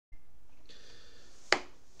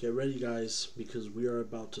Get ready, guys, because we are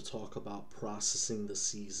about to talk about processing the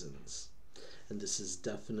seasons. And this is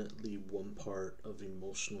definitely one part of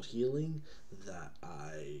emotional healing that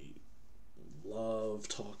I love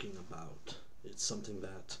talking about. It's something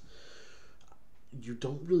that you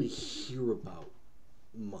don't really hear about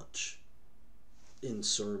much in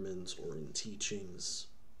sermons or in teachings,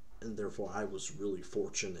 and therefore I was really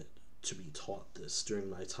fortunate to be taught this during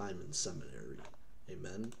my time in seminary.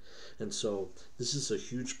 Amen. And so this is a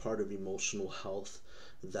huge part of emotional health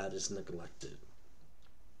that is neglected.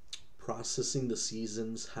 Processing the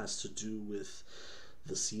seasons has to do with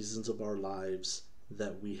the seasons of our lives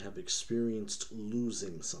that we have experienced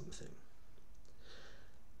losing something.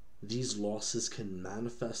 These losses can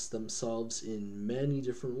manifest themselves in many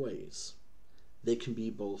different ways. They can be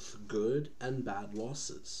both good and bad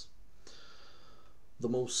losses. The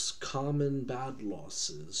most common bad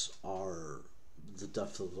losses are the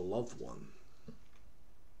death of a loved one.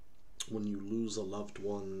 When you lose a loved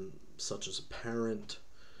one, such as a parent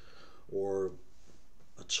or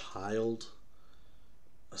a child,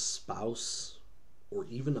 a spouse, or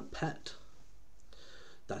even a pet,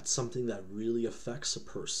 that's something that really affects a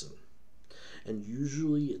person. And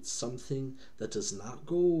usually it's something that does not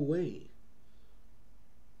go away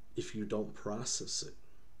if you don't process it.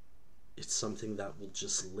 It's something that will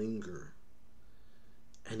just linger,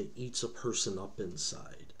 and it eats a person up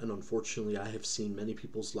inside. And unfortunately, I have seen many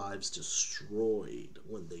people's lives destroyed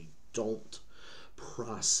when they don't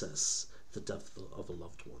process the death of a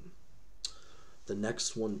loved one. The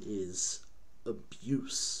next one is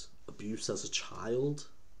abuse. Abuse as a child,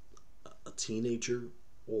 a teenager,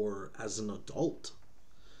 or as an adult.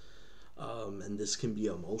 And this can be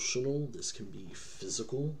emotional, this can be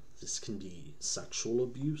physical, this can be sexual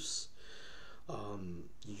abuse.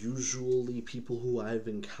 Usually people who I've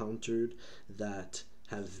encountered that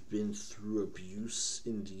have been through abuse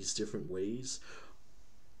in these different ways,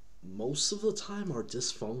 most of the time are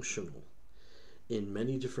dysfunctional in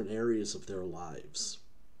many different areas of their lives.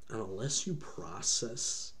 And unless you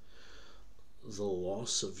process the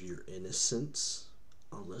loss of your innocence,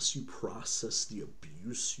 unless you process the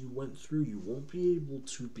abuse you went through, you won't be able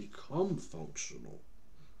to become functional.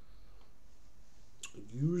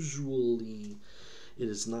 Usually, it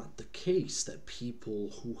is not the case that people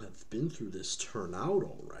who have been through this turn out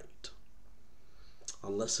all right,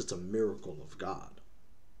 unless it's a miracle of God.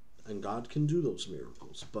 And God can do those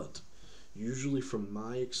miracles, but usually from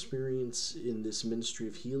my experience in this ministry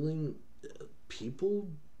of healing, people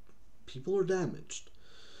are damaged.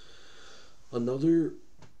 Another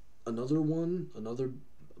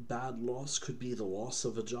bad loss could be the loss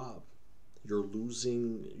of a job. You're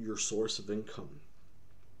losing your source of income,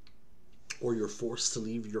 or you're forced to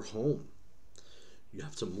leave your home. You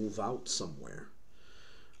have to move out somewhere.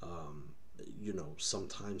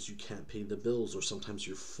 Sometimes you can't pay the bills, or sometimes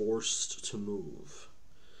you're forced to move.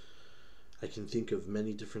 I can think of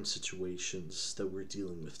many different situations that we're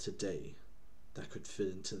dealing with today that could fit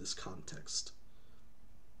into this context.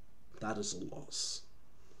 That is a loss.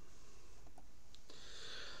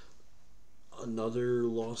 Another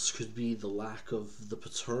loss could be the lack of the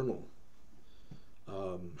paternal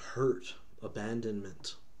hurt,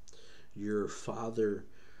 abandonment. Your father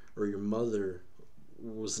or your mother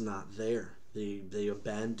was not there. They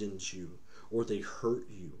abandoned you, or they hurt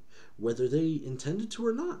you, whether they intended to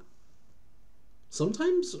or not. A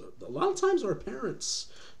lot of times our parents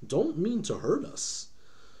don't mean to hurt us,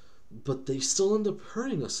 but they still end up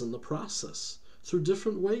hurting us in the process through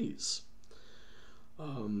different ways.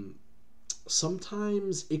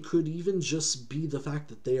 Sometimes it could even just be the fact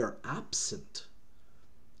that they are absent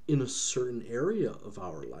in a certain area of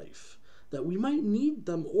our life that we might need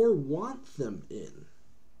them or want them in.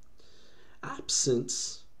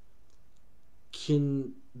 Absence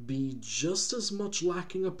can be just as much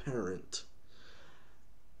lacking a parent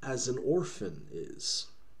as an orphan is.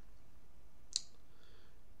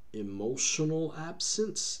 Emotional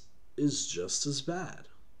absence is just as bad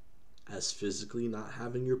as physically not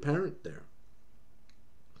having your parent there.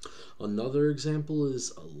 Another example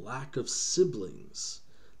is a lack of siblings.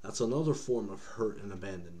 That's another form of hurt and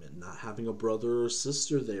abandonment, not having a brother or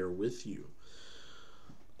sister there with you.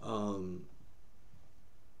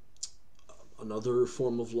 Another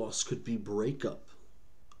form of loss could be breakup.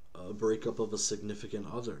 A breakup of a significant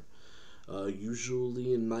other.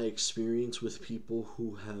 Usually in my experience with people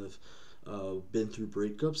who have been through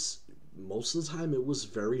breakups, most of the time it was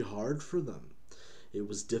very hard for them. It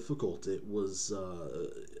was difficult. It was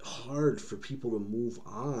hard for people to move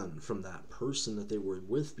on from that person that they were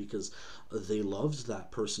with because they loved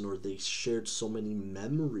that person, or they shared so many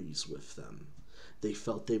memories with them. They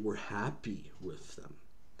felt they were happy with them.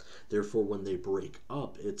 Therefore, when they break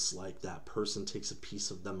up, it's like that person takes a piece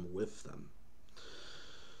of them with them.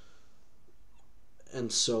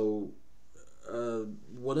 And so,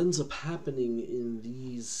 what ends up happening in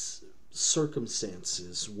these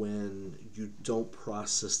circumstances when you don't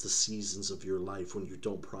process the seasons of your life, when you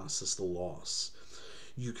don't process the loss,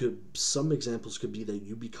 some examples could be that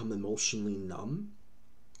you become emotionally numb,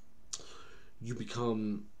 you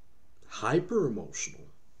become hyper emotional,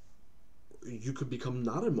 you could become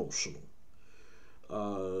not emotional.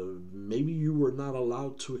 Maybe you were not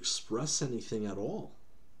allowed to express anything at all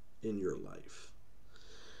in your life.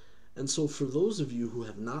 And so for those of you who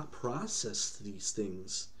have not processed these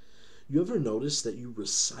things, you ever notice that you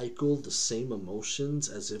recycle the same emotions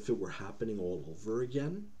as if it were happening all over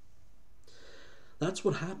again? That's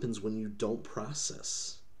what happens when you don't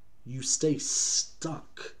process. You stay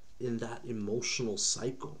stuck in that emotional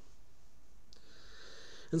cycle.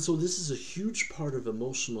 And so this is a huge part of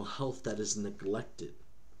emotional health that is neglected.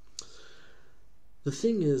 The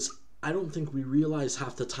thing is, I don't think we realize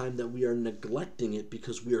half the time that we are neglecting it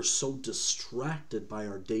because we are so distracted by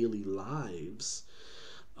our daily lives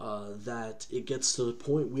that it gets to the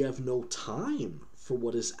point we have no time for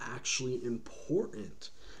what is actually important.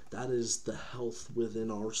 That is the health within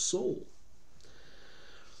our soul.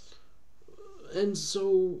 And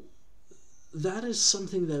so that is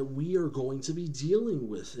something that we are going to be dealing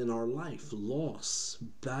with in our life. Loss,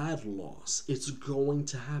 bad loss. It's going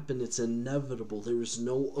to happen. It's inevitable. There is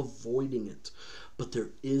no avoiding it. But there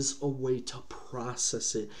is a way to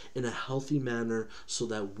process it in a healthy manner so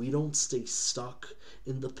that we don't stay stuck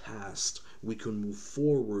in the past. We can move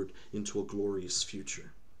forward into a glorious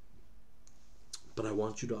future. But I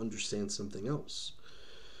want you to understand something else.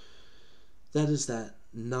 That is that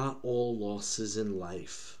not all losses in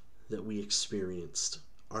life that we experienced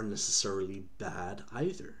are necessarily bad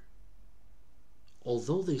either,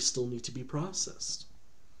 although they still need to be processed.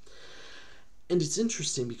 And it's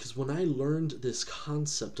interesting because when I learned this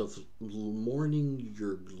concept of mourning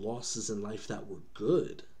your losses in life that were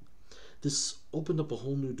good, this opened up a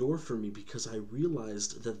whole new door for me because I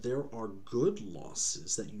realized that there are good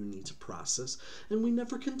losses that you need to process, and we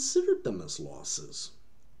never considered them as losses.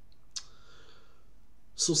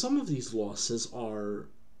 So some of these losses are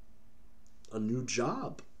a new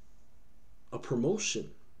job, a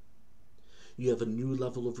promotion. You have a new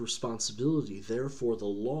level of responsibility. Therefore, the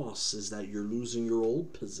loss is that you're losing your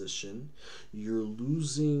old position. You're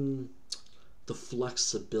losing the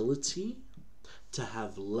flexibility to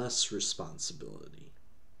have less responsibility.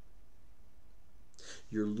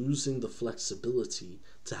 You're losing the flexibility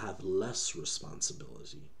to have less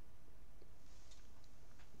responsibility.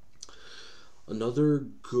 Another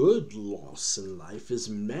good loss in life is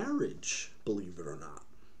marriage, believe it or not.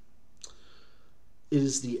 It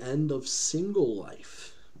is the end of single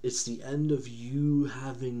life. It's the end of you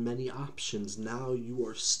having many options. Now you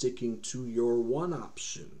are sticking to your one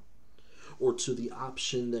option, or to the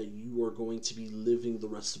option that you are going to be living the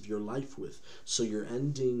rest of your life with. So you're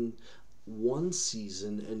ending one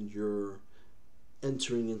season and you're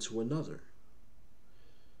entering into another.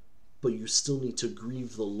 But you still need to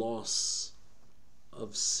grieve the loss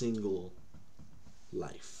of single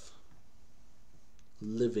life,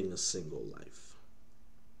 living a single life.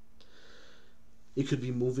 It could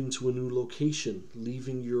be moving to a new location,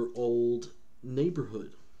 leaving your old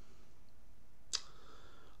neighborhood.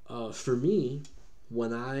 For me,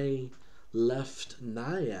 when I left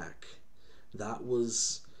Nyack, that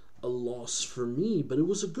was a loss for me, but it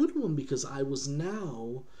was a good one because I was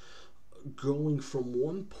now going from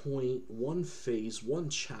one point, one phase, one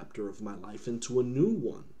chapter of my life into a new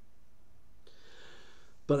one.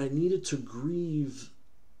 But I needed to grieve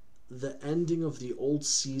the ending of the old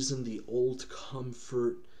season, the old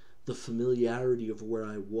comfort, the familiarity of where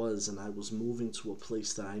I was, and I was moving to a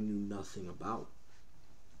place that I knew nothing about.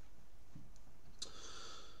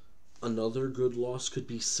 Another good loss could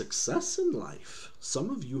be success in life. Some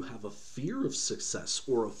of you have a fear of success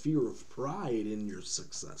or a fear of pride in your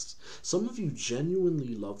success. Some of you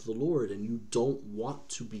genuinely love the Lord and you don't want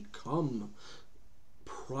to become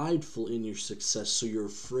prideful in your success, so you're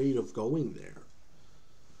afraid of going there.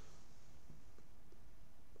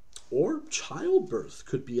 Or childbirth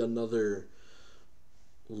could be another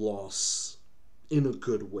loss in a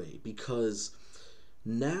good way, because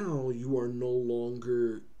now you are no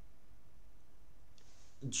longer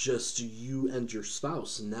just you and your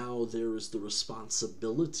spouse. Now there is the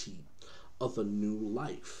responsibility of a new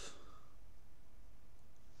life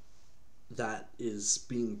that is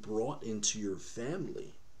being brought into your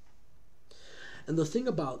family. And the thing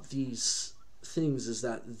about these things is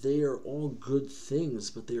that they are all good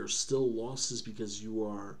things, but they are still losses because you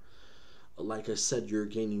are like I said, you're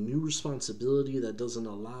gaining new responsibility that doesn't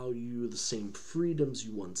allow you the same freedoms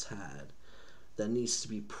you once had. That needs to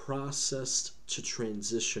be processed to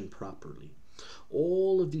transition properly.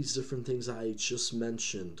 All of these different things I just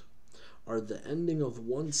mentioned are the ending of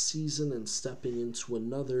one season and stepping into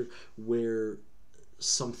another where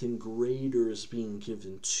something greater is being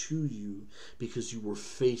given to you because you were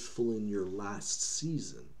faithful in your last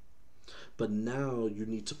season. But now you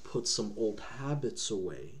need to put some old habits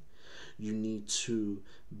away. You need to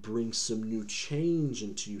bring some new change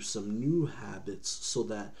into you, some new habits, so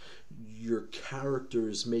that your character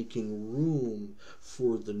is making room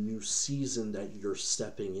for the new season that you're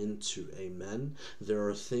stepping into. Amen. There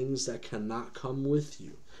are things that cannot come with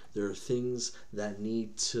you. There are things that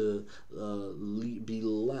need to be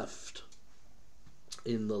left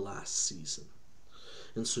in the last season.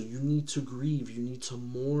 And so you need to grieve, you need to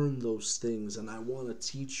mourn those things. And I want to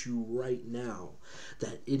teach you right now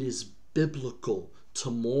that it is biblical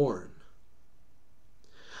to mourn.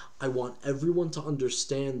 I want everyone to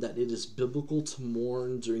understand that it is biblical to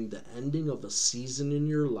mourn during the ending of a season in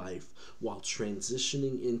your life while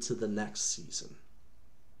transitioning into the next season.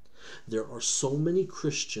 There are so many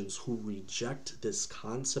Christians who reject this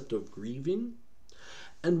concept of grieving,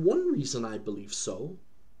 and one reason I believe so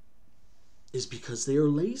is because they are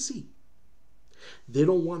lazy. They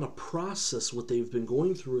don't want to process what they've been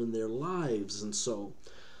going through in their lives, and so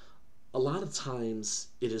a lot of times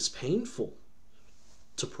it is painful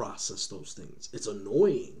to process those things. It's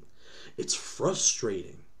annoying. It's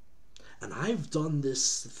frustrating. And I've done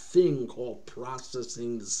this thing called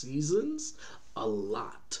processing the seasons a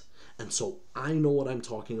lot. And so I know what I'm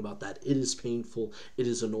talking about, that it is painful, it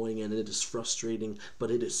is annoying, and it is frustrating,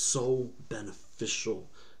 but it is so beneficial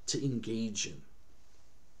to engage in.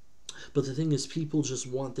 But the thing is, people just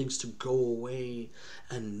want things to go away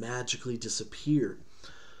and magically disappear.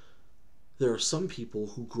 There are some people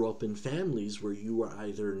who grow up in families where you are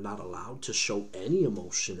either not allowed to show any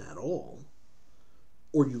emotion at all,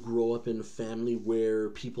 or you grow up in a family where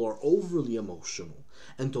people are overly emotional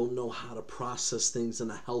and don't know how to process things in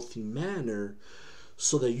a healthy manner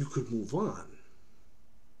so that you could move on.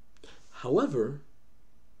 However,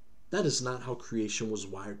 that is not how creation was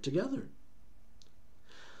wired together.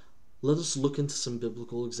 Let us look into some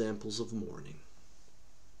biblical examples of mourning.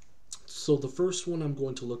 So the first one I'm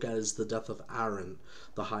going to look at is the death of Aaron,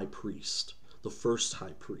 the high priest, the first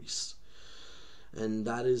high priest. And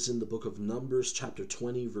that is in the book of Numbers, chapter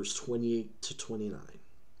 20, verse 28 to 29.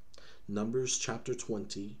 Numbers, chapter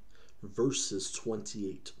 20, verses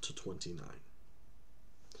 28 to 29.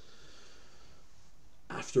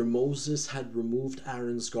 After Moses had removed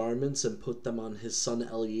Aaron's garments and put them on his son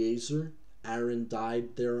Eleazar, Aaron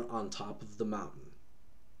died there on top of the mountain.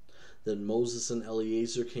 Then Moses and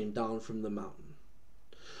Eleazar came down from the mountain.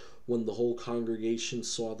 When the whole congregation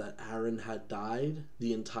saw that Aaron had died,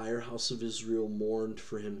 the entire house of Israel mourned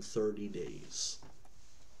for him 30 days.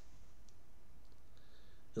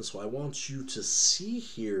 And so I want you to see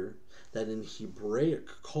here that in Hebraic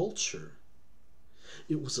culture,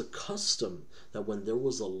 it was a custom that when there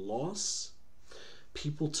was a loss,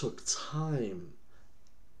 people took time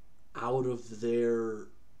out of their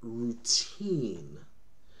routine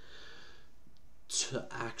to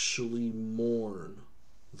actually mourn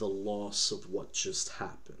the loss of what just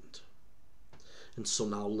happened. And so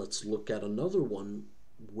now let's look at another one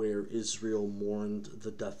where Israel mourned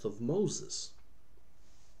the death of Moses.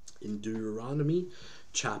 In Deuteronomy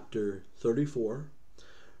chapter 34,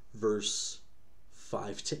 verse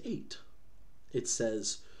 5 to 8, it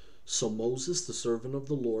says, "So Moses, the servant of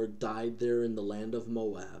the Lord, died there in the land of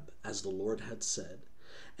Moab, as the Lord had said,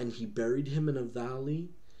 and he buried him in a valley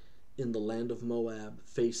in the land of Moab,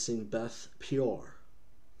 facing Beth Peor.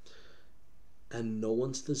 And no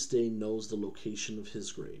one to this day knows the location of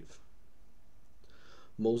his grave.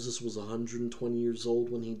 Moses was 120 years old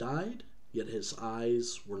when he died, yet his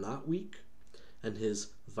eyes were not weak, and his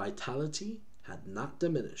vitality had not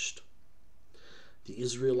diminished. The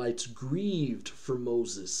Israelites grieved for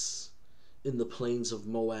Moses in the plains of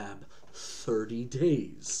Moab 30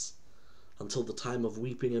 days, until the time of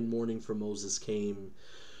weeping and mourning for Moses came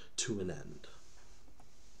to an end."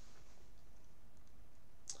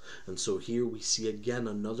 And so here we see again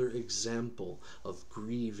another example of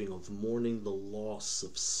grieving, of mourning the loss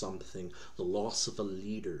of something, the loss of a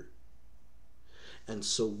leader. And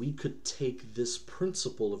so we could take this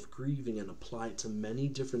principle of grieving and apply it to many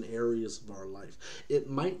different areas of our life. It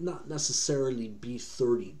might not necessarily be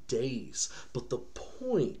 30 days, but the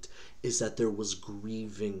point is that there was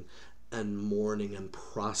grieving and mourning and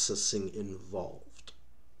processing involved.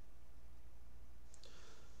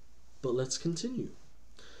 But let's continue.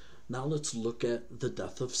 Now let's look at the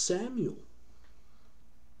death of Samuel.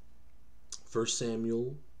 1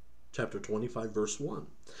 Samuel chapter 25 verse 1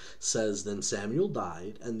 says, Then Samuel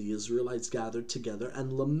died, and the Israelites gathered together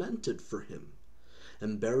and lamented for him,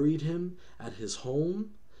 and buried him at his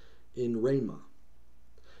home in Ramah.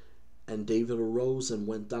 And David arose and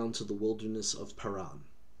went down to the wilderness of Paran.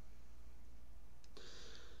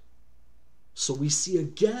 So we see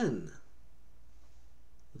again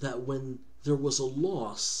that when there was a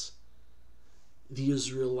loss, the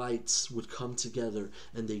Israelites would come together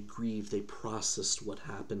and they grieved, they processed what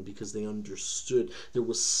happened because they understood. There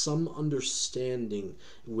was some understanding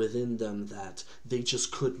within them that they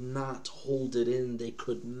just could not hold it in. They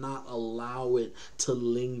could not allow it to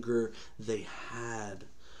linger. They had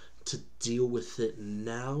to deal with it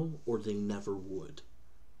now or they never would.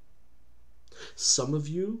 Some of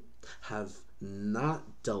you have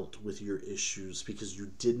not dealt with your issues because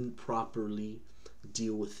you didn't properly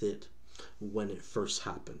deal with it when it first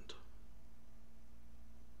happened.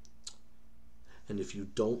 And if you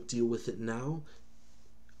don't deal with it now,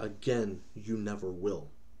 again, you never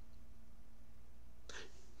will.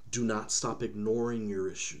 Do not stop ignoring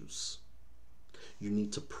your issues. You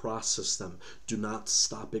need to process them. Do not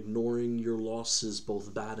stop ignoring your losses,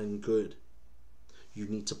 both bad and good. You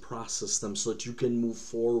need to process them so that you can move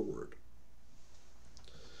forward.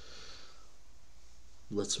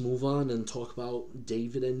 Let's move on and talk about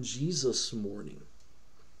David and Jesus mourning.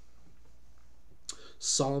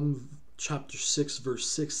 Psalm chapter 6 verse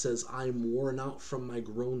 6 says, I am worn out from my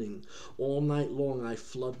groaning. All night long I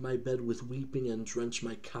flood my bed with weeping and drench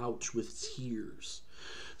my couch with tears.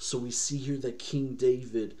 So we see here that King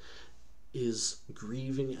David is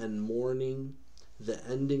grieving and mourning the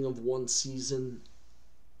ending of one season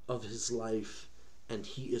of his life, and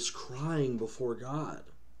he is crying before God.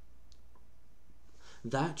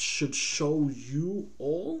 That should show you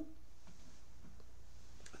all,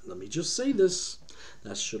 let me just say this,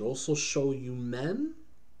 that should also show you men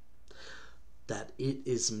that it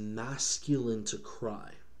is masculine to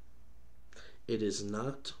cry. It is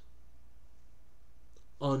not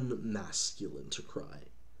unmasculine to cry.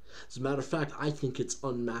 As a matter of fact, I think it's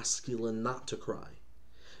unmasculine not to cry,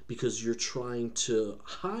 because you're trying to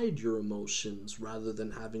hide your emotions rather than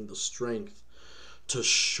having the strength to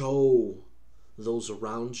show those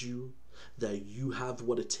around you that you have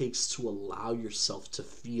what it takes to allow yourself to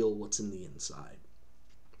feel what's in the inside.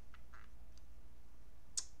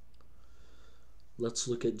 Let's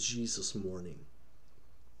look at Jesus mourning.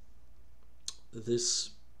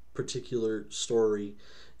 This particular story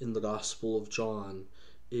in the Gospel of John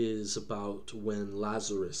is about when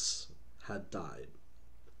Lazarus had died.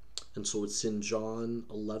 And so it's in John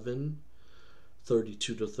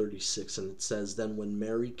 11:32-36, and it says, Then when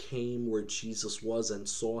Mary came where Jesus was and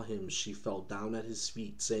saw him, she fell down at his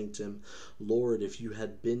feet, saying to him, Lord, if you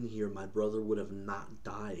had been here, my brother would have not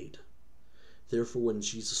died. Therefore when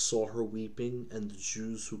Jesus saw her weeping, and the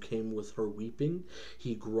Jews who came with her weeping,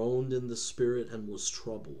 he groaned in the spirit and was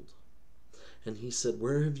troubled. And he said,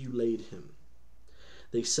 Where have you laid him?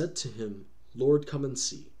 They said to him, Lord, come and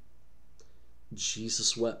see.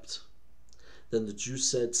 Jesus wept. Then the Jews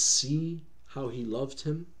said, See how he loved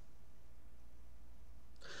him.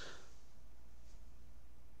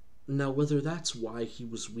 Now, whether that's why he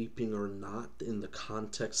was weeping or not in the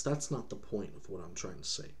context, that's not the point of what I'm trying to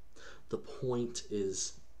say. The point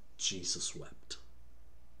is Jesus wept.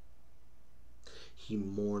 He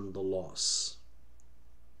mourned the loss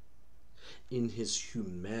in his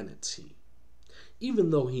humanity,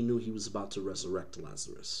 even though he knew he was about to resurrect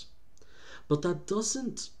Lazarus. But that's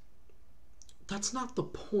not the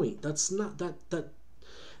point. That's not that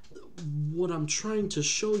what I'm trying to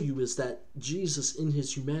show you is that Jesus in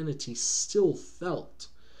his humanity still felt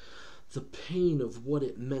the pain of what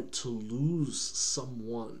it meant to lose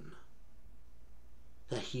someone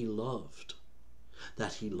that he loved,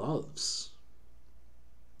 that he loves.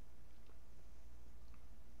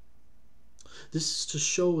 This is to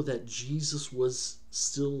show that Jesus was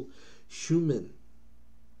still human.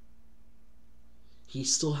 He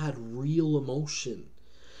still had real emotion.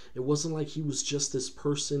 It wasn't like he was just this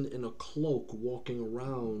person in a cloak walking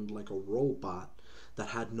around like a robot that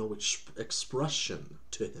had no expression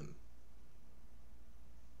to him.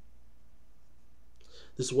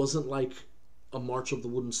 This wasn't like a March of the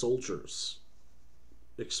Wooden Soldiers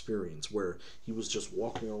experience where he was just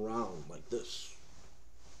walking around like this.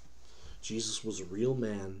 Jesus was a real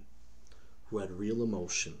man who had real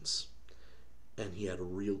emotions, and he had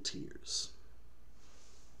real tears.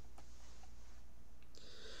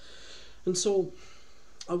 And so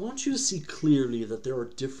I want you to see clearly that there are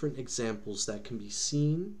different examples that can be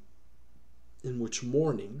seen in which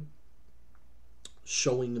mourning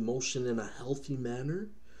showing emotion in a healthy manner,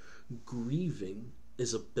 grieving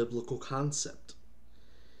is a biblical concept.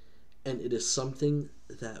 And it is something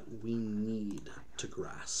that we need to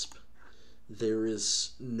grasp. There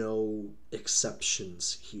is no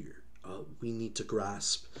exceptions here. We need to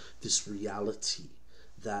grasp this reality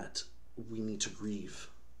that we need to grieve,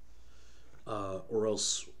 or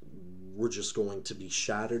else we're just going to be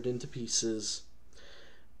shattered into pieces,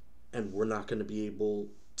 and we're not going to be able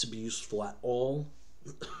to be useful at all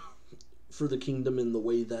for the kingdom in the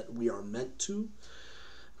way that we are meant to,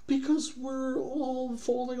 because we're all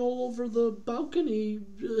falling all over the balcony,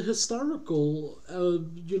 hysterical, that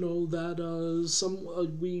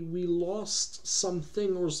we lost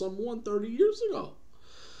something or someone 30 years ago.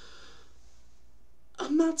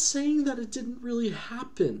 I'm not saying that it didn't really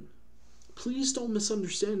happen. Please don't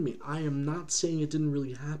misunderstand me. I am not saying it didn't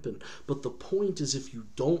really happen. But the point is, if you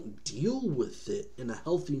don't deal with it in a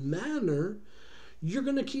healthy manner, you're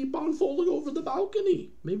going to keep on falling over the balcony.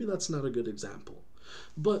 Maybe that's not a good example.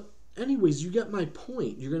 But anyways, you get my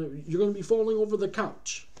point. You're gonna be falling over the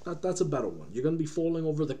couch. That's a better one. You're gonna be falling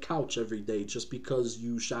over the couch every day just because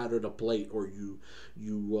you shattered a plate, or you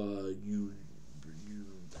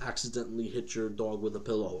accidentally hit your dog with a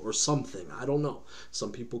pillow or something. I don't know.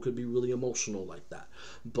 Some people could be really emotional like that.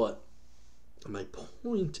 But my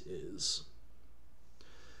point is,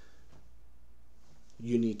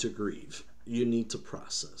 you need to grieve. You need to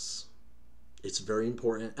process. It's very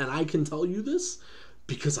important. And I can tell you this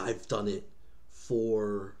because I've done it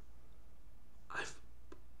for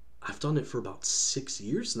I've done it for about 6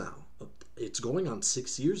 years now. It's going on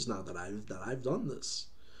 6 years now that I've done this.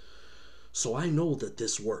 So I know that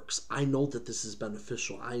this works. I know that this is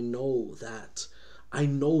beneficial. I know that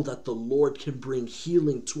the Lord can bring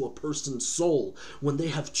healing to a person's soul when they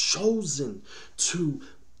have chosen to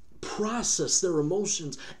process their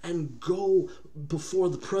emotions and go before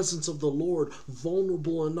the presence of the Lord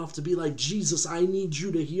vulnerable enough to be like, Jesus, I need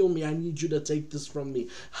you to heal me. I need you to take this from me.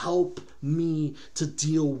 Help me to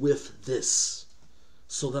deal with this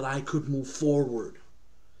so that I could move forward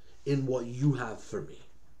in what you have for me.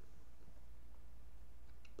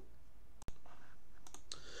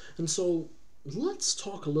 And so let's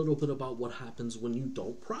talk a little bit about what happens when you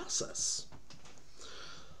don't process.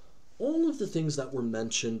 All of the things that were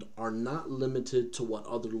mentioned are not limited to what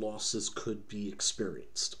other losses could be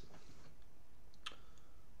experienced.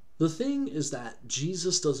 The thing is that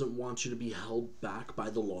Jesus doesn't want you to be held back by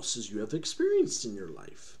the losses you have experienced in your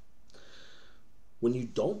life. When you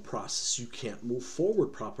don't process, you can't move forward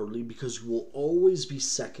properly because you will always be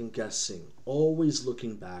second guessing, always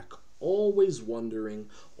looking back, always wondering,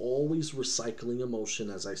 always recycling emotion,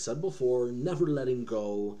 as I said before, never letting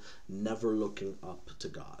go, never looking up to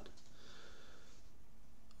God.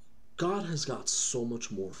 God has got so much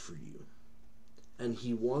more for you, and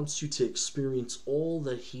He wants you to experience all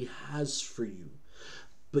that He has for you,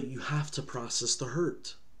 but you have to process the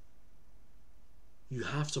hurt. You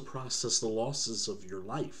have to process the losses of your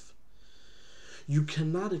life. You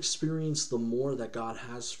cannot experience the more that God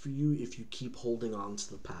has for you if you keep holding on to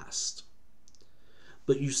the past.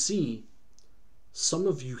 But you see, some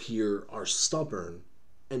of you here are stubborn,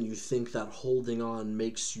 and you think that holding on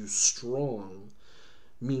makes you strong.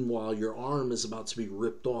 Meanwhile, your arm is about to be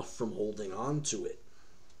ripped off from holding on to it.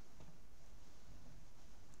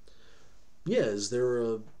 Yeah, is there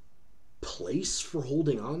a place for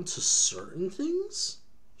holding on to certain things?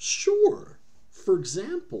 Sure. For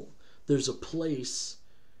example, there's a place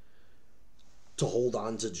to hold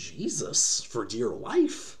on to Jesus for dear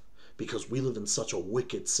life, because we live in such a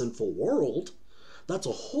wicked, sinful world. That's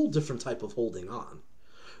a whole different type of holding on.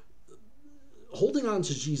 Holding on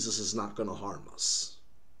to Jesus is not going to harm us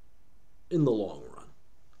in the long run.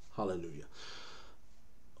 Hallelujah.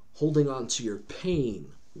 Holding on to your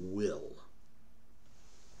pain will.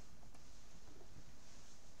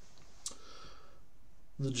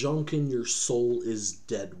 The junk in your soul is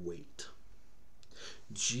dead weight.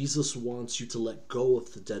 Jesus wants you to let go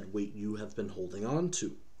of the dead weight you have been holding on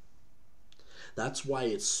to. That's why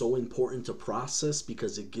it's so important to process,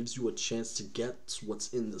 because it gives you a chance to get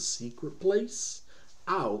what's in the secret place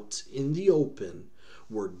out in the open,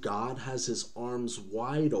 where God has His arms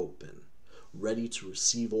wide open, ready to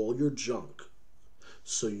receive all your junk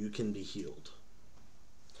so you can be healed.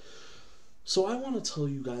 So I want to tell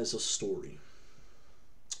you guys a story.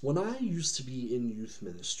 When I used to be in youth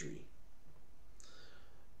ministry,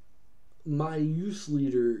 my youth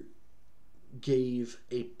leader gave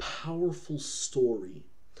a powerful story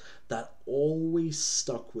that always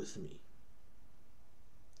stuck with me.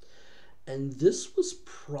 And this was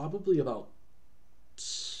probably about,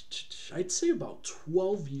 I'd say about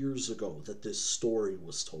 12 years ago that this story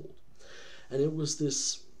was told. And it was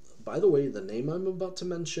this, by the way, the name I'm about to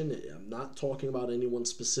mention, I'm not talking about anyone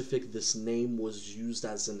specific. This name was used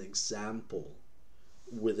as an example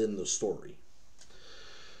within the story.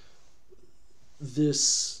 The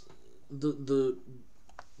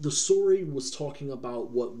story was talking about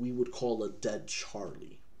what we would call a dead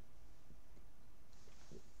Charlie.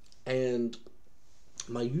 And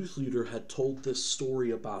my youth leader had told this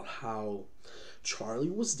story about how Charlie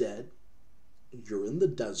was dead, you're in the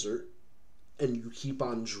desert, and you keep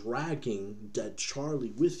on dragging dead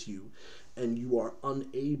Charlie with you, and you are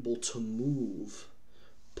unable to move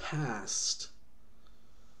past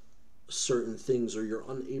certain things, or you're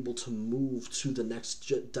unable to move to the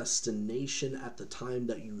next destination at the time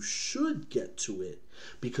that you should get to it,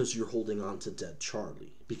 because you're holding on to dead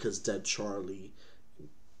Charlie, because dead Charlie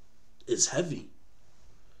is heavy.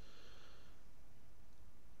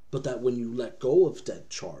 But that when you let go of dead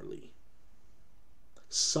Charlie,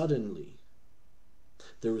 suddenly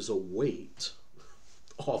there is a weight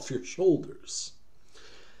off your shoulders.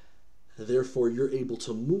 Therefore, you're able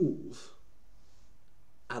to move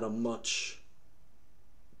at a much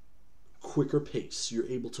quicker pace. You're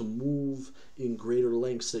able to move in greater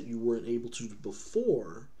lengths that you weren't able to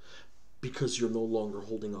before, because you're no longer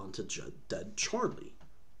holding on to dead Charlie.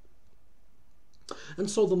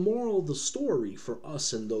 And so the moral of the story for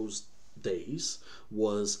us in those days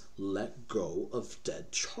was let go of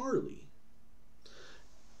dead Charlie.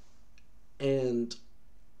 And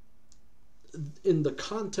in the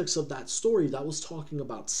context of that story, that was talking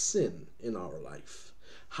about sin in our life.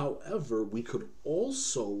 However, we could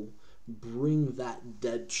also bring that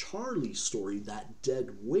dead Charlie story, that dead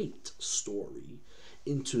weight story,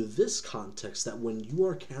 into this context, that when you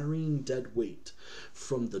are carrying dead weight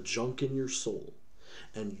from the junk in your soul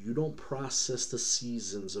and you don't process the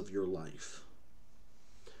seasons of your life,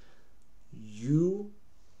 you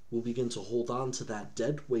will begin to hold on to that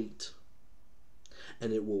dead weight,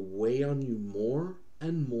 and it will weigh on you more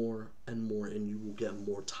and more and more, and you will get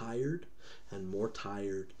more tired and more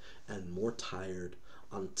tired and more tired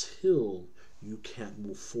until you can't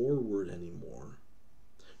move forward anymore.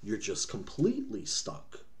 You're just completely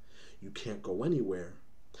stuck. You can't go anywhere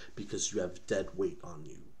because you have dead weight on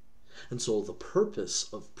you. And so the purpose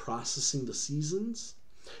of processing the seasons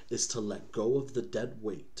is to let go of the dead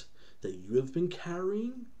weight that you have been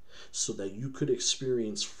carrying, so that you could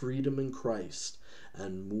experience freedom in Christ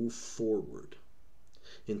and move forward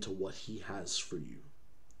into what he has for you.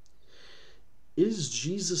 It is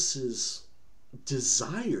Jesus's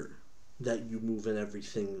desire that you move in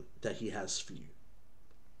everything that he has for you.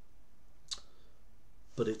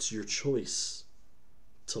 But it's your choice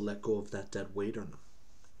to let go of that dead weight or not.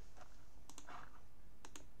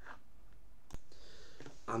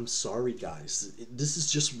 I'm sorry, guys. This is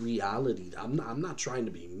just reality. I'm not trying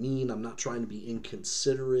to be mean. I'm not trying to be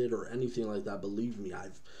inconsiderate or anything like that. Believe me,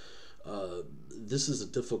 this is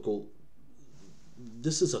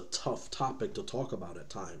a tough topic to talk about at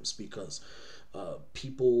times, because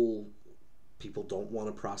people don't want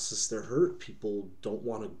to process their hurt. People don't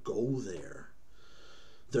want to go there.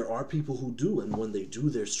 There are people who do, and when they do,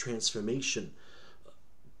 there's transformation.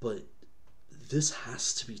 But this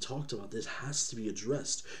has to be talked about. This has to be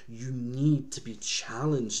addressed. You need to be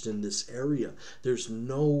challenged in this area. There's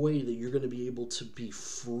no way that you're going to be able to be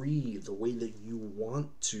free the way that you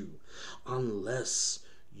want to unless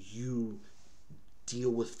you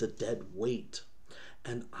deal with the dead weight.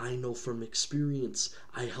 And I know from experience,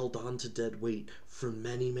 I held on to dead weight for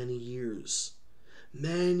many, many years.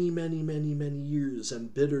 Many, many, many, many years.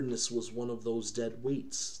 And bitterness was one of those dead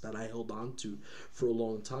weights that I held on to for a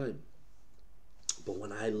long time. But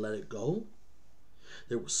when I let it go,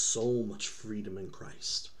 there was so much freedom in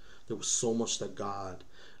Christ. There was so much that God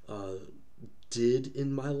did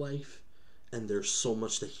in my life, and there's so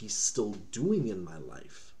much that he's still doing in my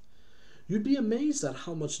life. You'd be amazed at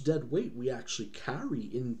how much dead weight we actually carry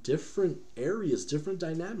in different areas, different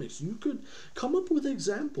dynamics. You could come up with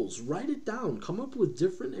examples, write it down, come up with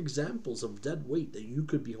different examples of dead weight that you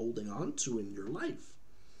could be holding on to in your life.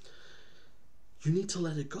 You need to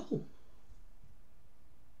let it go.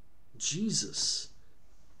 Jesus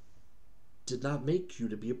did not make you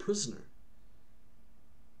to be a prisoner.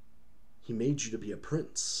 He made you to be a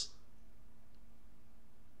prince.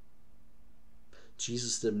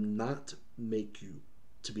 Jesus did not make you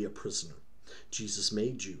to be a prisoner. Jesus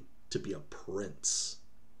made you to be a prince.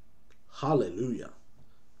 Hallelujah.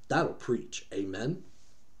 That'll preach. Amen.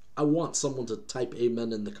 I want someone to type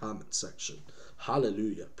amen in the comment section.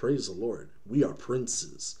 Hallelujah. Praise the Lord. We are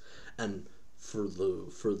princes. And for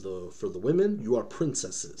the women, you are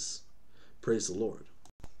princesses. Praise the Lord.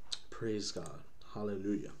 Praise God.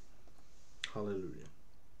 Hallelujah. Hallelujah.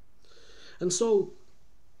 And so,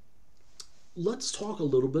 let's talk a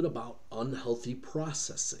little bit about unhealthy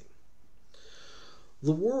processing.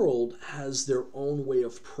 The world has their own way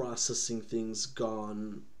of processing things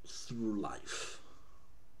gone through life.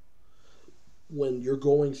 When you're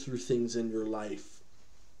going through things in your life,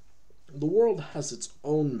 the world has its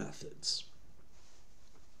own methods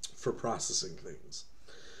for processing things.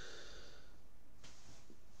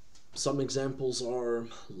 Some examples are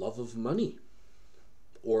love of money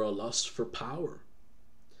or a lust for power.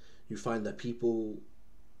 You find that people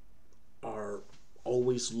are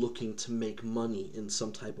always looking to make money in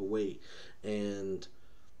some type of way, and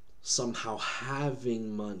somehow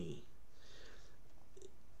having money,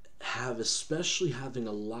 especially having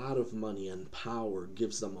a lot of money and power,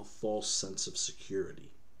 gives them a false sense of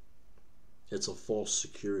security. It's a false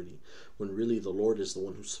security, when really the Lord is the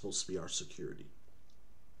one who's supposed to be our security.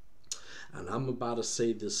 And I'm about to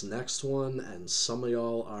say this next one, and some of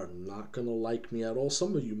y'all are not going to like me at all.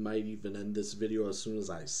 Some of you might even end this video as soon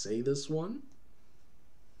as I say this one.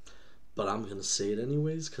 But I'm going to say it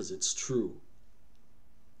anyways because it's true.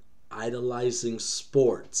 Idolizing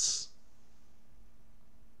sports.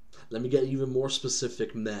 Let me get even more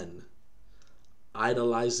specific, men.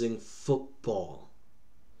 Idolizing football.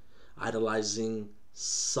 Idolizing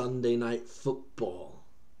Sunday night football.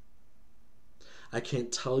 I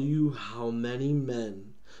can't tell you how many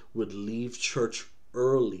men would leave church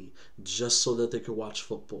early just so that they could watch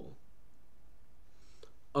football.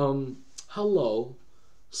 Hello.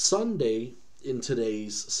 Sunday in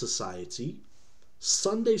today's society,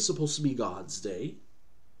 Sunday's supposed to be God's day.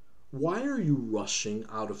 Why are you rushing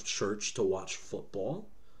out of church to watch football?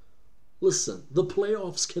 Listen, the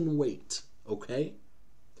playoffs can wait, okay?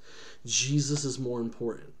 Jesus is more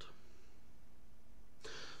important.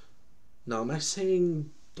 Now, am I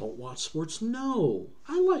saying don't watch sports? No,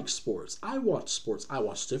 I like sports. I watch sports. I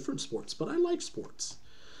watch different sports, but I like sports.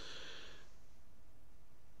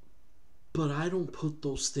 But I don't put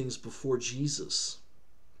those things before Jesus.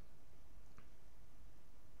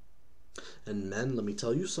 And men, let me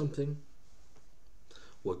tell you something.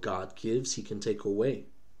 What God gives, He can take away.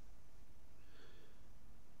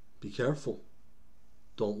 Be careful.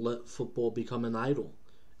 Don't let football become an idol.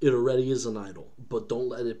 It already is an idol, but don't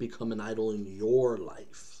let it become an idol in your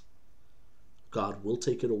life. God will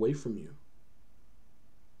take it away from you.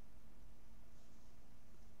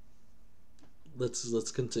 Let's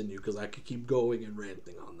continue, because I could keep going and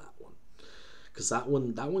ranting on that one. Because that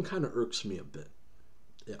one kind of irks me a bit.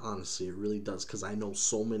 Honestly, it really does, because I know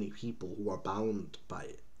so many people who are bound by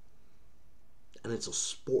it. And it's a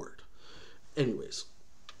sport. Anyways,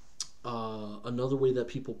 another way that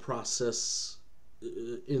people process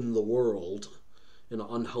in the world in an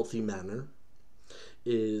unhealthy manner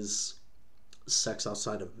is sex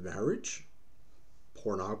outside of marriage,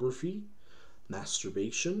 pornography,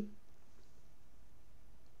 masturbation.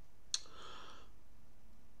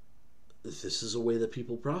 This is a way that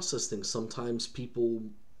people process things. Sometimes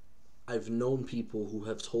I've known people who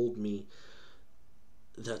have told me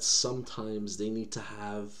that sometimes they need to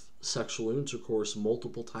have sexual intercourse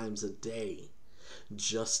multiple times a day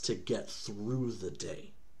just to get through the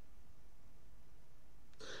day.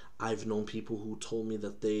 I've known people who told me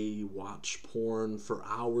that they watch porn for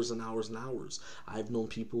hours and hours and hours. I've known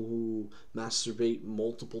people who masturbate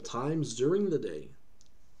multiple times during the day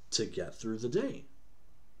to get through the day.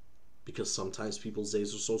 Because sometimes people's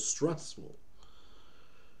days are so stressful.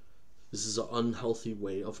 This is an unhealthy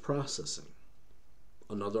way of processing.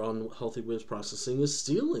 Another unhealthy way of processing is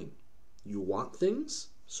stealing. You want things,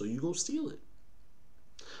 so you go steal it.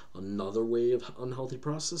 Another way of unhealthy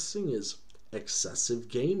processing is excessive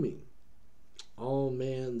gaming. Oh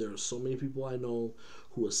man, there are so many people I know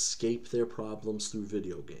who escape their problems through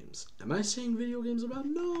video games. Am I saying video games are bad?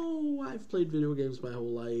 No, I've played video games my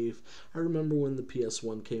whole life. I remember when the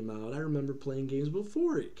PS1 came out. I remember playing games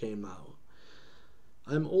before it came out.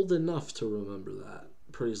 I'm old enough to remember that.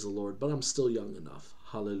 Praise the Lord. But I'm still young enough.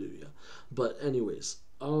 Hallelujah. But anyways,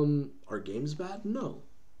 are games bad? No.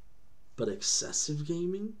 But excessive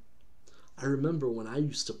gaming? I remember when I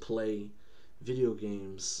used to play video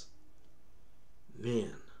games,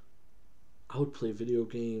 man, I would play video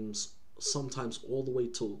games sometimes all the way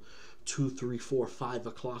till 2, 3, 4, 5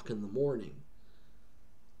 o'clock in the morning.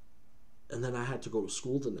 And then I had to go to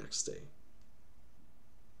school the next day.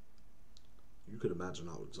 You could imagine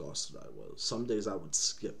how exhausted I was. Some days I would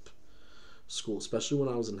skip school, especially when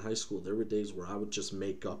I was in high school. There were days where I would just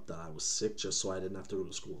make up that I was sick just so I didn't have to go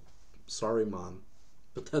to school. Sorry, Mom,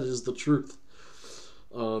 but that is the truth.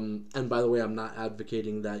 And by the way, I'm not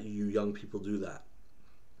advocating that you young people do that.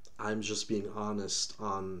 I'm just being honest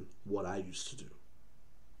on what I used to do.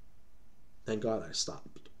 Thank God I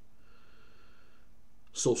stopped.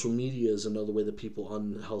 Social media is another way that people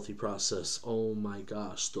unhealthy process. Oh my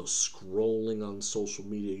gosh, the scrolling on social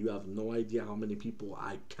media. You have no idea how many people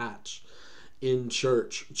I catch in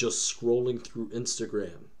church just scrolling through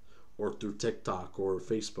Instagram or through TikTok or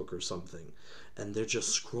Facebook or something. And they're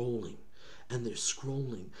just scrolling. And they're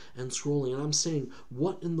scrolling and scrolling. And I'm saying,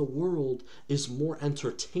 what in the world is more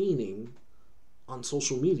entertaining on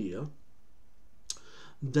social media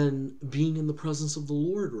than being in the presence of the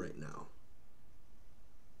Lord right now?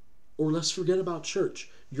 Or let's forget about church.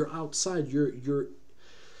 You're outside. You're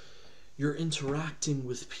interacting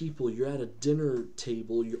with people. You're at a dinner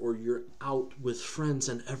table, or you're out with friends,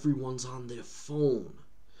 and everyone's on their phone.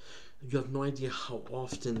 You have no idea how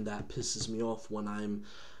often that pisses me off when I'm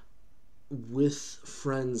with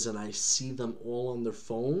friends and I see them all on their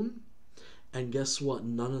phone, and guess what?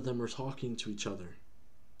 None of them are talking to each other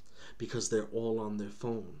because they're all on their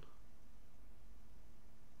phone.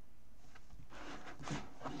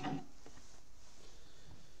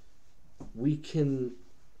 We can,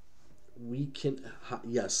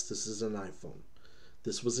 yes, this is an iPhone.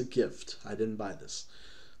 This was a gift. I didn't buy this.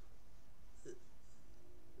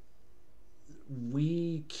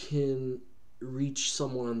 We can reach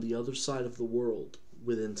someone on the other side of the world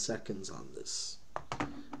within seconds on this.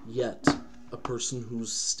 Yet, a person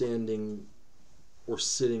who's standing or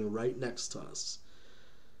sitting right next to us,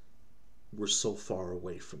 we're so far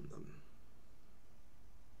away from them.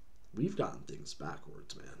 We've gotten things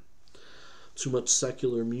backwards, man. Too much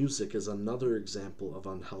secular music is another example of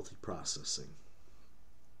unhealthy processing.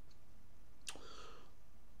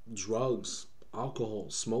 Drugs, alcohol,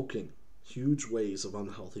 smoking, huge ways of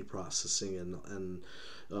unhealthy processing, and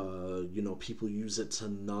people use it to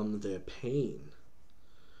numb their pain.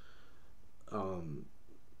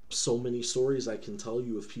 So many stories I can tell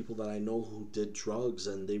you of people that I know who did drugs,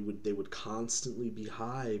 and they would constantly be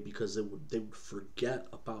high because they would forget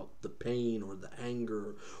about the pain or the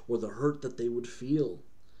anger or the hurt that they would feel,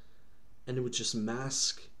 and it would just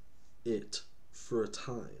mask it for a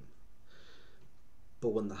time. But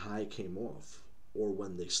when the high came off, or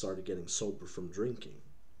when they started getting sober from drinking,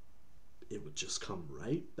 it would just come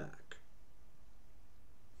right back.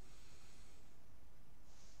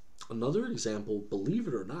 Another example, believe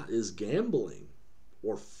it or not, is gambling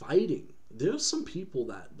or fighting. There's some people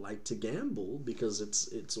that like to gamble because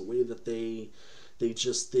it's a way that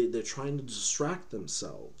they're trying to distract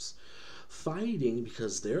themselves. Fighting,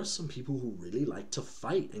 because there are some people who really like to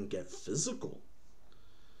fight and get physical.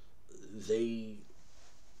 They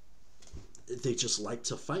just like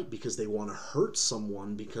to fight because they want to hurt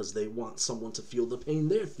someone, because they want someone to feel the pain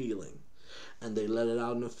they're feeling, and they let it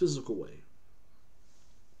out in a physical way.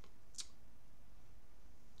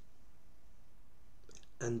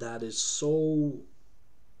 And that is so,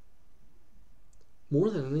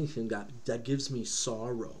 more than anything, that gives me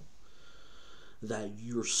sorrow. That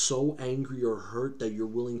you're so angry or hurt that you're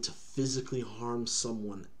willing to physically harm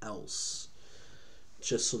someone else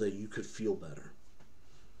just so that you could feel better.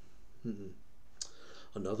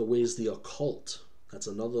 Another way is the occult. That's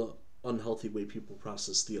another unhealthy way people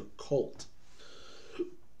process the occult.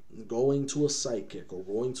 Going to a psychic or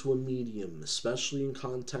going to a medium, especially in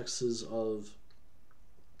contexts of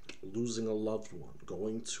losing a loved one,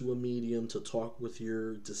 going to a medium to talk with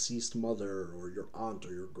your deceased mother or your aunt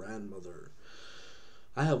or your grandmother.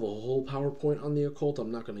 I have a whole PowerPoint on the occult.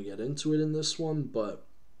 I'm not going to get into it in this one, but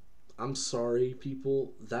I'm sorry,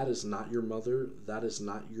 people. That is not your mother. That is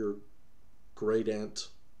not your great aunt.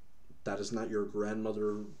 That is not your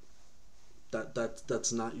grandmother.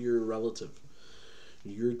 That's not your relative.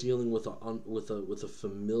 You're dealing with a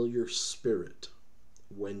familiar spirit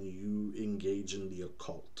when you engage in the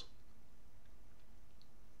occult.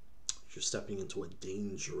 You're stepping into a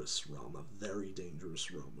dangerous realm, a very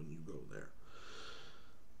dangerous realm when you go there.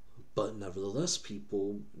 But nevertheless,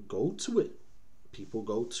 people go to it. People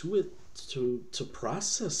go to it to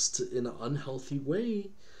process in an unhealthy way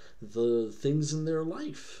the things in their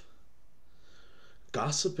life.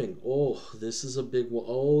 Gossiping. Oh, this is a big one.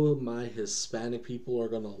 Oh, my Hispanic people are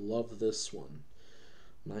going to love this one.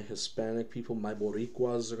 My Hispanic people, my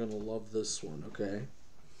Boricuas are going to love this one, okay?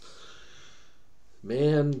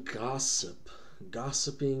 Man, gossip.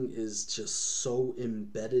 Gossiping is just so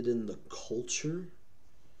embedded in the culture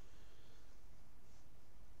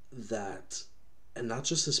that, and not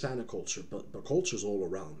just Hispanic culture, but cultures all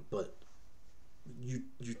around, but you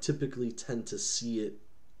typically tend to see it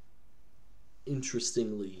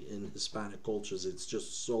interestingly in Hispanic cultures, it's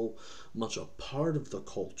just so much a part of the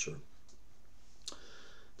culture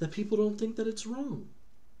that people don't think that it's wrong.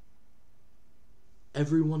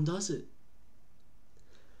 Everyone does it.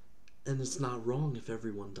 And it's not wrong if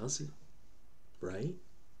everyone does it, right?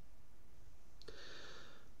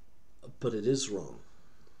 But it is wrong.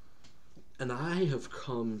 And I have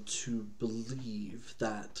come to believe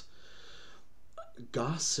that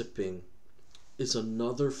gossiping is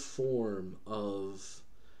another form of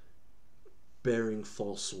bearing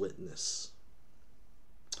false witness.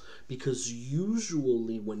 Because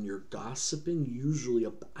usually when you're gossiping,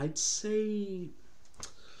 I'd say,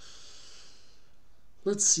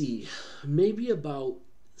 let's see, maybe about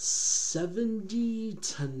 70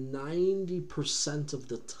 to 90% of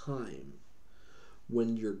the time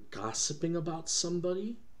when you're gossiping about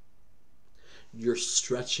somebody, you're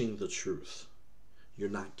stretching the truth. You're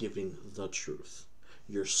not giving the truth.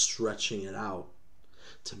 You're stretching it out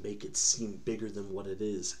to make it seem bigger than what it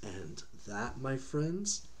is. And that, my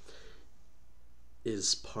friends,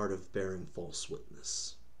 is part of bearing false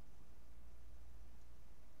witness.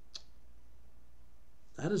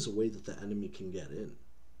 That is a way that the enemy can get in.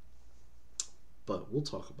 But we'll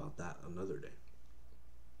talk about that another day.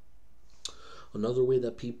 Another way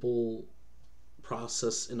that people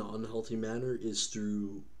process in an unhealthy manner is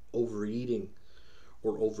through overeating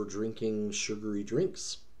or over-drinking sugary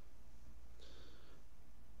drinks.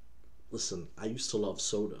 Listen, I used to love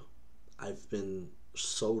soda. I've been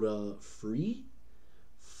soda-free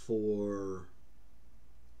for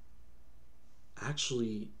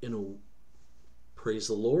actually, praise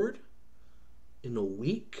the Lord, in a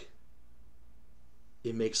week,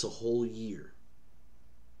 it makes a whole year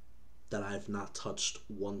that I've not touched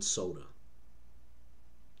one soda.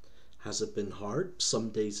 Has it been hard? Some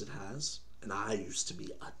days it has. And I used to be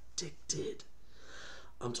addicted.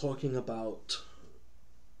 I'm talking about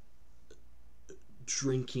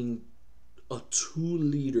drinking a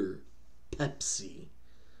 2-liter Pepsi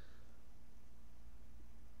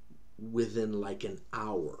within like an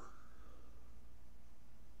hour.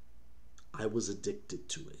 I was addicted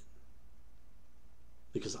to it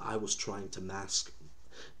because I was trying to mask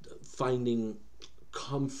finding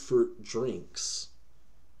comfort drinks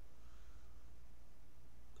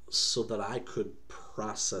so that I could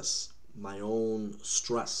process my own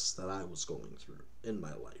stress that I was going through in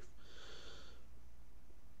my life.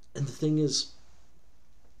 And the thing is,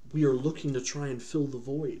 we are looking to try and fill the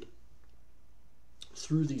void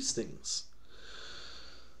through these things.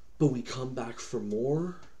 But we come back for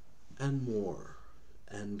more and more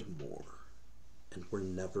and more, and we're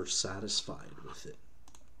never satisfied with it.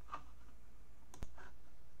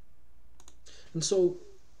 And so,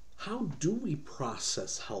 how do we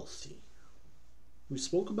process healthy? We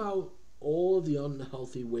spoke about all of the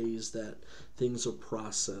unhealthy ways that things are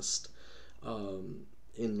processed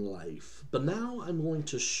in life. But now I'm going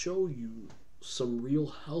to show you some real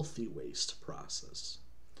healthy ways to process.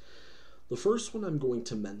 The first one I'm going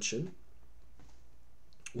to mention,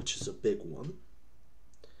 which is a big one,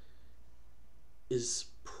 is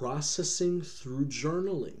processing through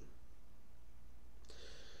journaling.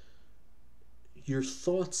 Your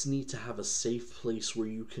thoughts need to have a safe place where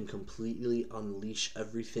you can completely unleash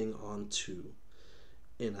everything onto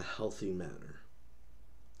in a healthy manner.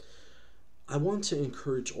 I want to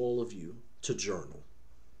encourage all of you to journal.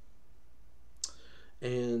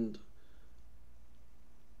 And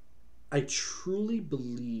I truly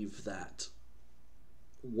believe that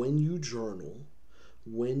when you journal,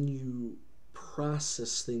 when you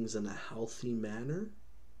process things in a healthy manner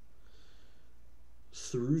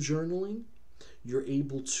through journaling, you're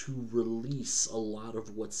able to release a lot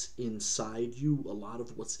of what's inside you, a lot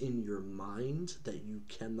of what's in your mind that you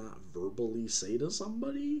cannot verbally say to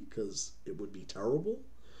somebody because it would be terrible.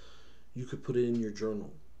 You could put it in your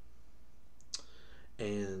journal.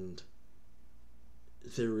 And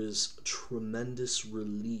there is tremendous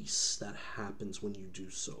release that happens when you do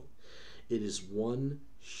so. It is one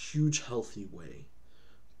huge healthy way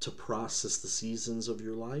to process the seasons of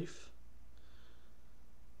your life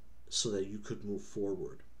so that you could move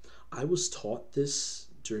forward. I was taught this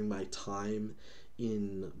during my time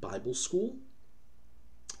in Bible school,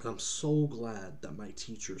 and I'm so glad that my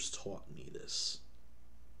teachers taught me this.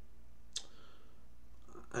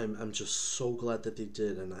 I'm just so glad that they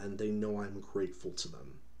did, and they know I'm grateful to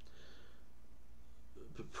them.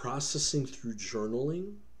 But processing through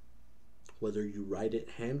journaling, whether you write it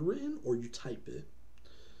handwritten or you type it,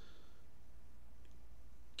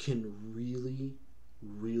 can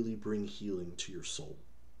really bring healing to your soul,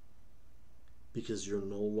 because you're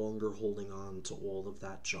no longer holding on to all of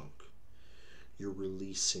that junk. You're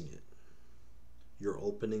releasing it. You're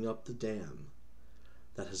opening up the dam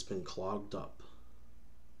that has been clogged up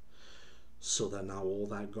so that now all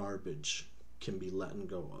that garbage can be let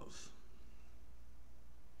go of.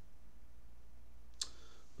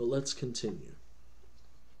 But let's continue.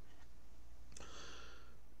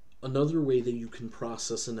 Another way that you can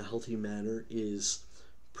process in a healthy manner is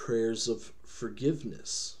prayers of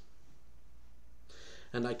forgiveness.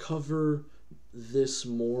 And I cover this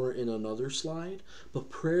more in another slide, but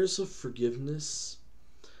prayers of forgiveness,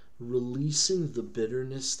 releasing the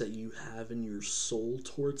bitterness that you have in your soul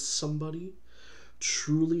towards somebody,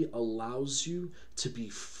 truly allows you to be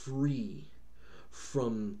free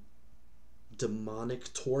from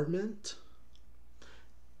demonic torment,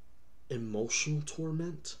 emotional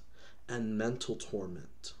torment, and mental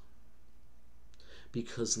torment.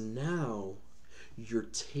 Because now you're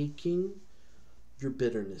taking your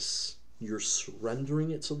bitterness, you're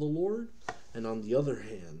surrendering it to the Lord, and on the other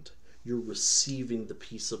hand, you're receiving the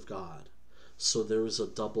peace of God. So there is a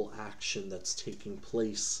double action that's taking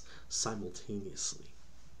place simultaneously.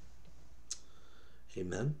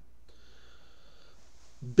 Amen.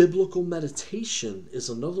 Biblical meditation is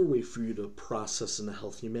another way for you to process in a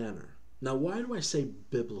healthy manner. Now, why do I say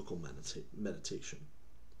biblical meditation?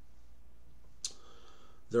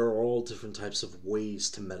 There are all different types of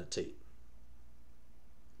ways to meditate.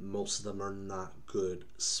 Most of them are not good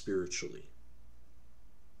spiritually.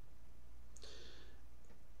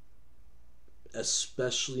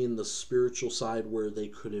 Especially in the spiritual side, where they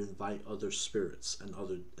could invite other spirits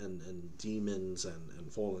and demons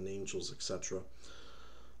and fallen angels, etc.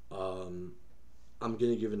 I'm going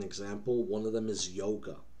to give an example. One of them is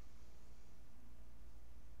yoga.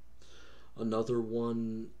 Another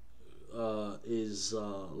one is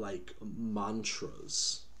like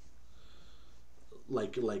mantras.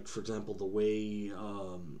 Like for example, the way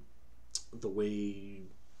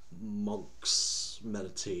monks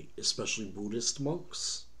meditate, especially Buddhist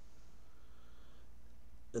monks,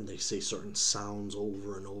 and they say certain sounds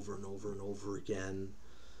over and over and over and over again.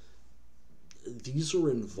 These are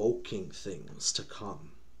invoking things to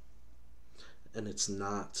come, and it's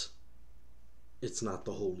not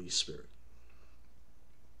the Holy Spirit.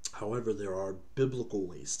 However, there are biblical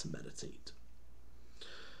ways to meditate.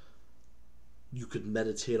 You could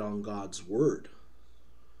meditate on God's word.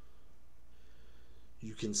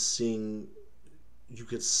 You could sing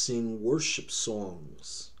worship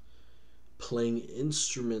songs, playing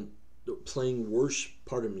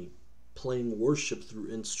worship through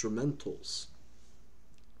instrumentals.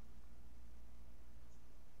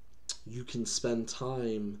 You can spend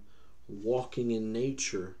time walking in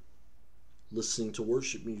nature, listening to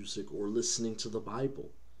worship music or listening to the Bible,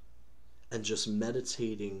 and just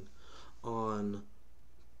meditating on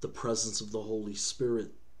the presence of the Holy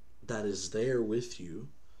Spirit that is there with you,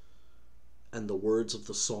 and the words of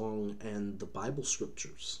the song and the Bible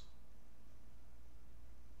scriptures.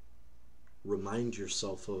 Remind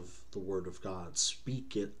yourself of the Word of God.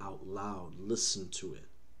 Speak it out loud. Listen to it.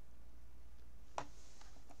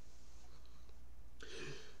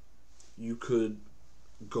 You could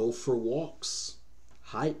go for walks,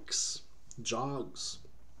 hikes, jogs,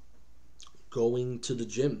 going to the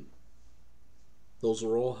gym. Those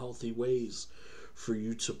are all healthy ways for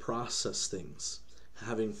you to process things.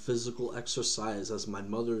 Having physical exercise, as my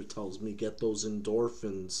mother tells me, get those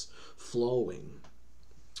endorphins flowing.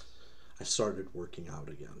 I started working out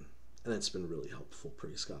again, and it's been really helpful,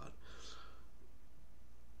 praise God.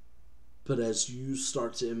 But as you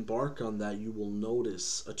start to embark on that, you will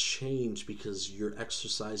notice a change, because you're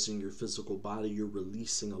exercising your physical body. You're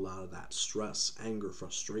releasing a lot of that stress, anger,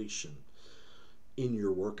 frustration in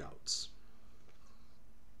your workouts.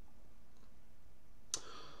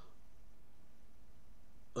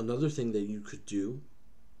 Another thing that you could do,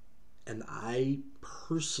 and I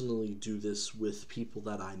personally do this with people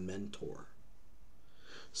that I mentor.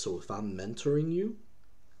 So if I'm mentoring you,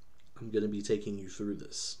 I'm going to be taking you through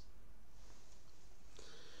this.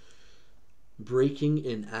 Breaking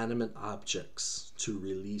inanimate objects to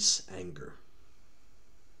release anger.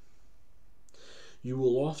 You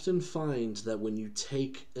will often find that when you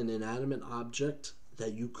take an inanimate object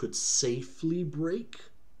that you could safely break,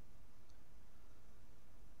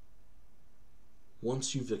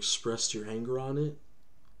 once you've expressed your anger on it,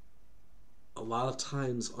 a lot of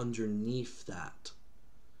times underneath that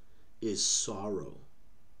is sorrow,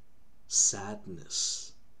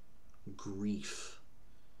 sadness, grief.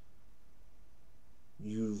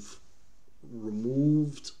 You've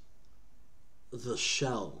removed the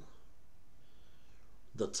shell,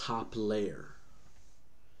 the top layer,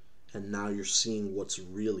 and now you're seeing what's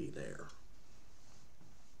really there.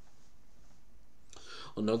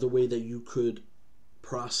 Another way that you could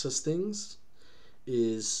process things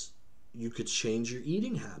is you could change your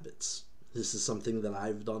eating habits. This is something that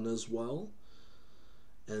I've done as well,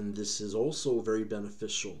 and this is also very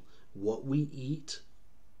beneficial. What we eat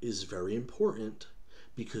is very important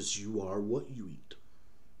because you are what you eat.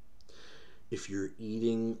 If you're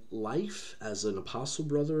eating life, as an apostle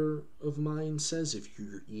brother of mine says, if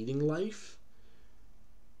you're eating life,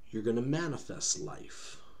 you're going to manifest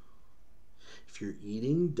life. If you're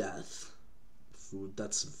eating death, food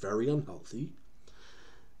that's very unhealthy,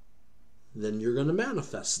 then you're going to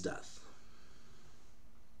manifest death.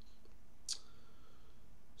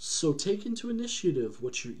 So take into initiative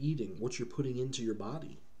what you're eating, what you're putting into your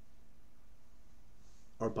body.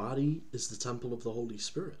 Our body is the temple of the Holy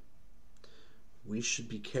Spirit. We should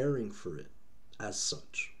be caring for it as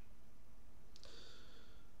such.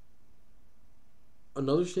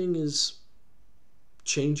 Another thing is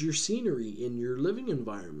change your scenery in your living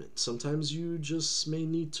environment. Sometimes you just may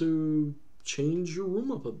need to change your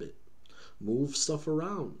room up a bit, move stuff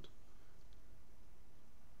around,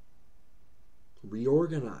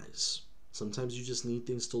 reorganize. Sometimes you just need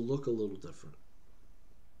things to look a little different.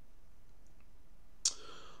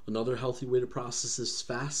 Another healthy way to process is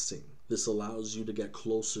fasting. This allows you to get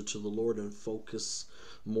closer to the Lord and focus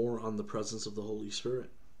more on the presence of the Holy Spirit.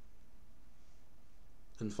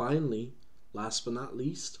 And finally, last but not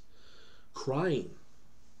least, crying.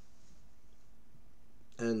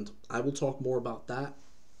 And I will talk more about that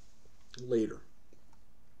later.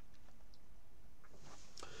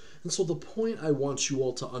 And so the point I want you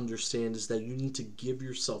all to understand is that you need to give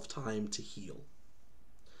yourself time to heal.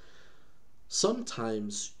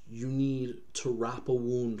 Sometimes you need to wrap a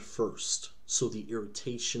wound first so the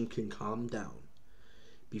irritation can calm down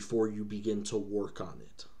before you begin to work on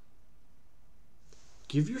it.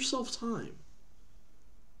 Give yourself time,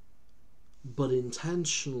 but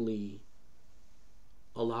intentionally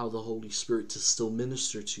allow the Holy Spirit to still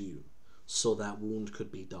minister to you so that wound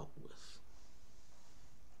could be dealt with.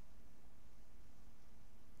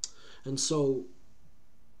 And so,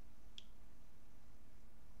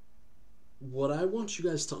 what I want you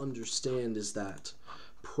guys to understand is that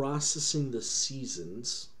processing the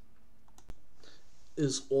seasons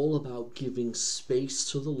is all about giving space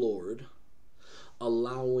to the Lord,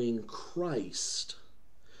 allowing Christ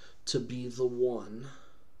to be the one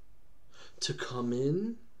to come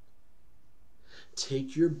in,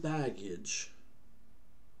 take your baggage,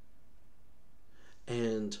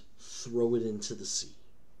 and throw it into the sea,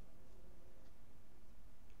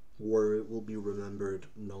 where it will be remembered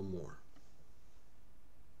no more.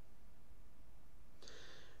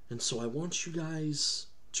 And so I want you guys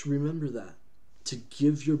to remember that, to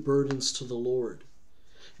give your burdens to the Lord.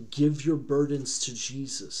 Give your burdens to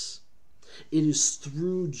Jesus. It is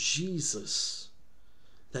through Jesus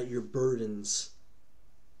that your burdens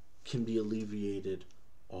can be alleviated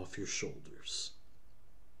off your shoulders.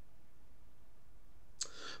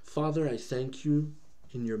 Father, I thank you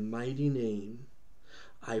in your mighty name.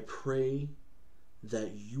 I pray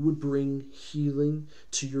that you would bring healing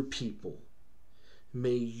to your people.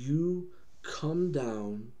 May you come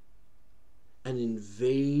down and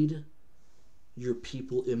invade your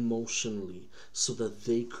people emotionally so that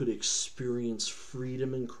they could experience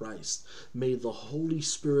freedom in Christ. May the Holy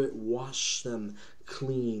Spirit wash them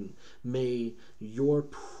clean. May your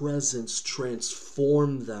presence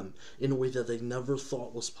transform them in a way that they never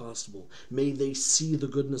thought was possible. May they see the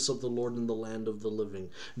goodness of the Lord in the land of the living.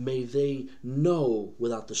 May they know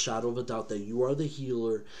without the shadow of a doubt that you are the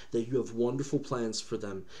healer, that you have wonderful plans for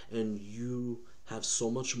them, and you have so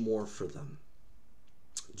much more for them.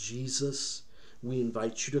 Jesus, we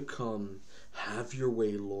invite you to come, have your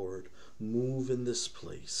way, Lord. Move in this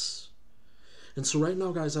place. And so right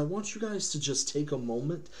now, guys, I want you guys to just take a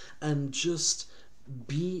moment and just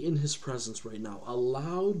be in his presence right now.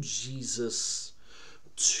 Allow Jesus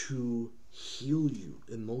to heal you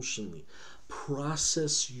emotionally.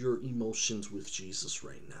 Process your emotions with Jesus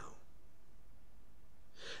right now.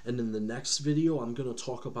 And in the next video, I'm going to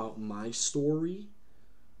talk about my story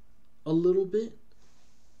a little bit.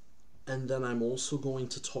 And then I'm also going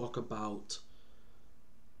to talk about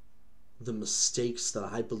the mistakes that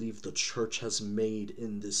I believe the church has made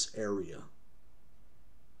in this area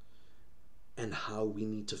and how we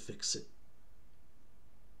need to fix it.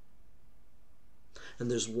 And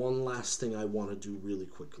there's one last thing I want to do really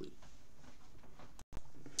quickly.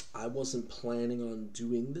 I wasn't planning on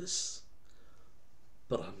doing this,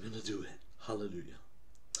 but I'm going to do it. Hallelujah.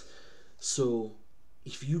 So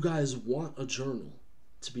if you guys want a journal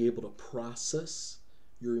to be able to process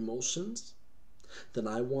your emotions, then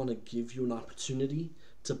I want to give you an opportunity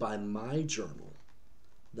to buy my journal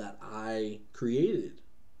that I created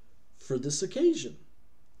for this occasion.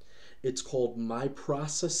 It's called My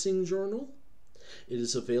Processing Journal. It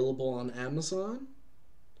is available on Amazon.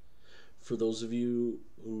 For those of you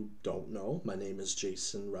who don't know, my name is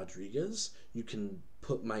Jason Rodriguez. You can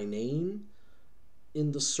put my name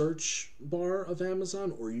in the search bar of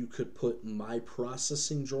Amazon, or you could put My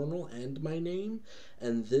Processing Journal and my name,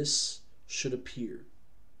 and this should appear.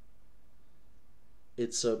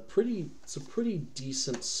 It's a pretty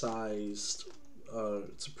decent sized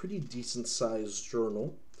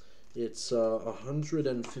journal. It's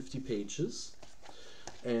 150 pages,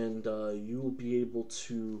 and you will be able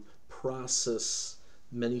to process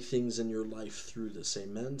many things in your life through this.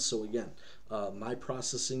 Amen. So again, My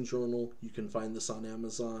Processing Journal, you can find this on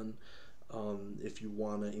Amazon if you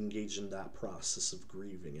want to engage in that process of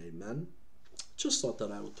grieving. Amen. Just thought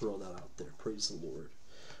that I would throw that out there. Praise the Lord.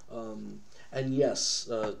 And yes,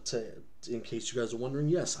 in case you guys are wondering,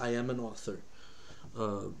 yes, I am an author.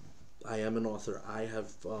 I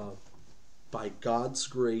have, by God's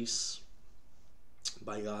grace,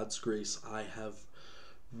 I have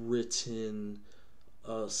written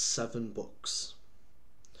 7 books.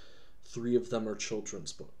 3 of them are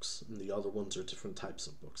children's books, and the other ones are different types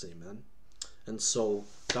of books. Amen. And so,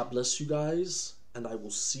 God bless you guys, and I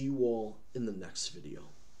will see you all in the next video.